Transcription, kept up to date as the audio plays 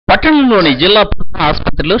పట్టణంలోని జిల్లా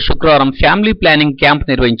ఆసుపత్రిలో శుక్రవారం ఫ్యామిలీ ప్లానింగ్ క్యాంప్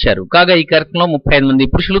నిర్వహించారు. కాగా ఈ కార్యక్రమంలో 35 మంది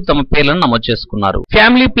పురుషులు తమ పేర్లను నమోదు చేసుకున్నారు.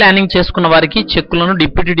 ఫ్యామిలీ ప్లానింగ్ చేసుకున్న వారికి చెక్కులను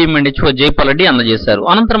డిప్యూటీ డిఎంహెచ్ఓ జైపాల్ రెడ్డి అందజేశారు.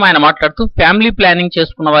 అనంతరం ఆయన మాట్లాడుతూ ఫ్యామిలీ ప్లానింగ్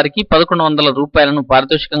చేసుకున్న వారికి 1100 రూపాయలను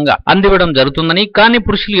పారితోషికంగా అందివ్వడం జరుగుతుందని, కానీ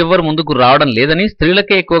పురుషులు ఎవరు ముందుకు రావడం లేదని,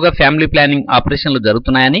 స్త్రీలకే ఎక్కువగా ఫ్యామిలీ ప్లానింగ్ ఆపరేషన్లు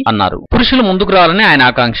జరుగుతున్నాయని అన్నారు. పురుషులు ముందుకు రావాలని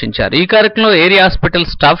ఆయన ఆకాంక్షించారు. ఈ కార్యక్రమంలో ఏరియా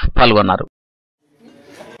హాస్పిటల్ స్టాఫ్ పాల్గొన్నారు.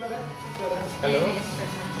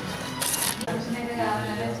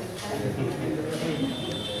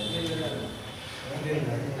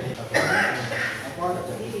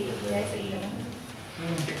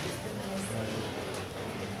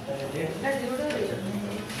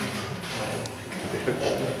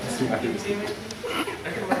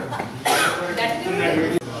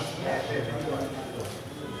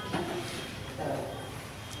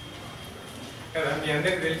 కదా మీ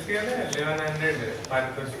అందరికి తెలుసు కదా 1100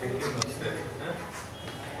 పారితోషికం కింద వస్తుంది.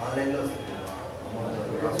 ఆన్లైన్లో వస్తుంది.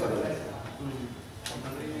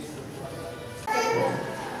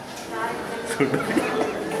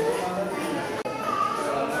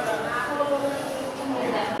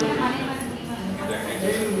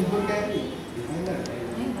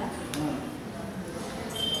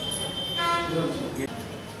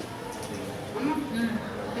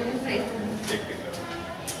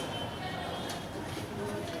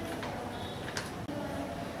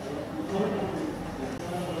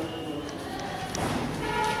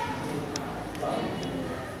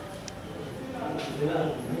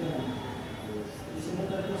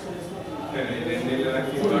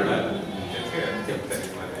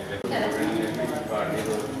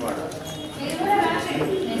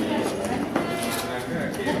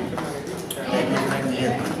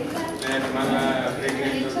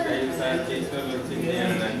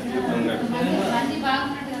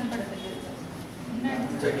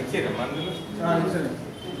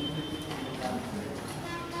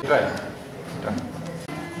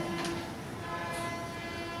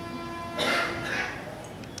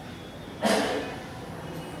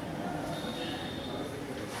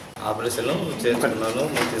 ఆపరేషన్లు చేస్తున్నాను.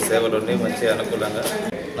 మంచి సేవలు ఉన్నాయి, మంచి అనుకూలంగా.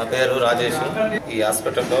 నా పేరు రాజేష్. ఈ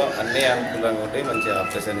హాస్పిటల్లో అన్ని అనుకూలంగా ఉంటాయి. మంచి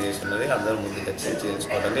ఆపరేషన్ చేసి ఉన్నది. అందరూ ముందుకు వచ్చి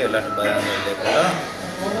చేయించుకోవడానికి ఎలాంటి భయం లేకుండా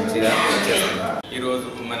మంచిగా చేస్తున్నాను. ఈరోజు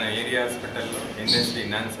మన ఏరియా హాస్పిటల్లో NSD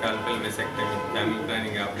non scalpel vasectomy family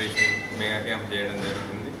planning operation mega camp చేయడం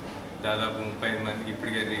జరుగుతుంది. దాదాపు 30 మందికి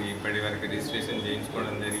ఇప్పటి వరకు రిజిస్ట్రేషన్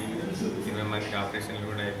చేయించుకోవడం జరిగింది. 20 మందికి ఆపరేషన్లు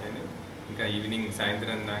కూడా అయిపోయినాయి. ఇంకా ఈవినింగ్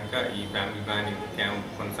సాయంత్రం దాకా ఈ ఫ్యామిలీ ప్లానింగ్ క్యాంప్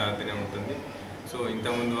కొనసాగుతూనే ఉంటుంది. సో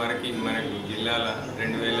ఇంతకుముందు వరకు మనకు జిల్లాలో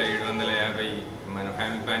 2750 మన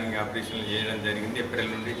ఫ్యామిలీ ప్లానింగ్ ఆపరేషన్లు చేయడం జరిగింది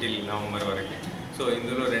ఏప్రిల్ నుండి టిల్ నవంబర్ వరకు. సో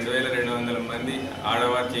ఇందులో 2200 మంది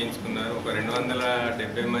ఆడవారు చేయించుకున్నారు. ఒక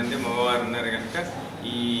 270 మంది మగవారు ఉన్నారు. కనుక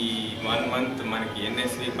ఈ 1 మంత్ మనకి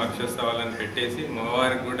ఎన్ఎస్సి పక్షోత్సవాలను పెట్టేసి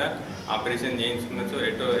మగవారికి కూడా ఆపరేషన్ చేయించుకున్నచో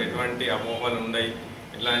ఎటువంటి అపోహలు ఉన్నాయి,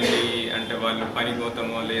 ఇట్లాంటి అంటే వాళ్ళు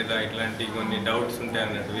పనిపోతామో లేదా ఇట్లాంటి కొన్ని డౌట్స్ ఉంటాయి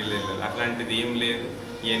అన్నట్టు వీళ్ళు. అట్లాంటిది ఏం లేదు.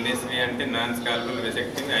 ఈ ఎన్ఎస్వి అంటే నాన్ స్కాల్పల్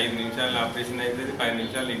వెసెక్టమీ 5 నిమిషాలు ఆపరేషన్ అవుతుంది, 10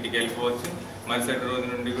 నిమిషాలు ఇంటికి వెళ్ళిపోవచ్చు. మరుసటి రోజు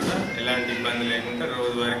నుండి కూడా ఎలాంటి ఇబ్బంది లేకుండా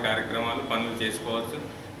రోజువారీ కార్యక్రమాలు పనులు చేసుకోవచ్చు.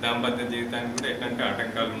 దాంపత్య జీవితానికి కూడా ఎట్లాంటి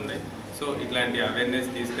ఆటంకాలు ఉన్నాయి. సో ఇట్లాంటి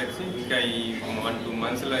అవేర్నెస్ తీసుకొచ్చి ఇంకా ఈ 1-2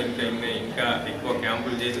 మంత్స్లో ఇంకా ఎక్కువ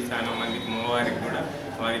క్యాంపులు చేసి చాలా మందికి మగవారికి కూడా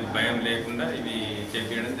వారికి భయం లేకుండా ఇవి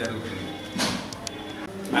చేపించడం జరుగుతుంది.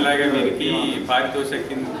 అలాగే వీరికి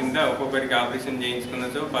పారితోషికం కింద ఒక్కొక్కరికి ఆపరేషన్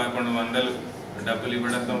చేయించుకున్నచో 1100 డబ్బులు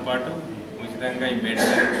ఇవ్వడంతో పాటు ఉచితంగా ఈ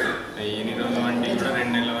మెడిసిన్ ఎన్ని రోజులు వంటి కూడా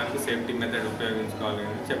 2 నెలల వరకు సేఫ్టీ మెథడ్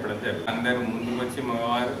ఉపయోగించుకోవాలని చెప్పడం జరుగుతుంది. అందరూ ముందుకు వచ్చి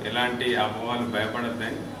మగవారు ఎలాంటి అపోహలు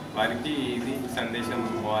భయపడొద్దని వారికి ఇది సందేశం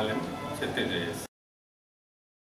పోవాలని తెలియజేస్తారు.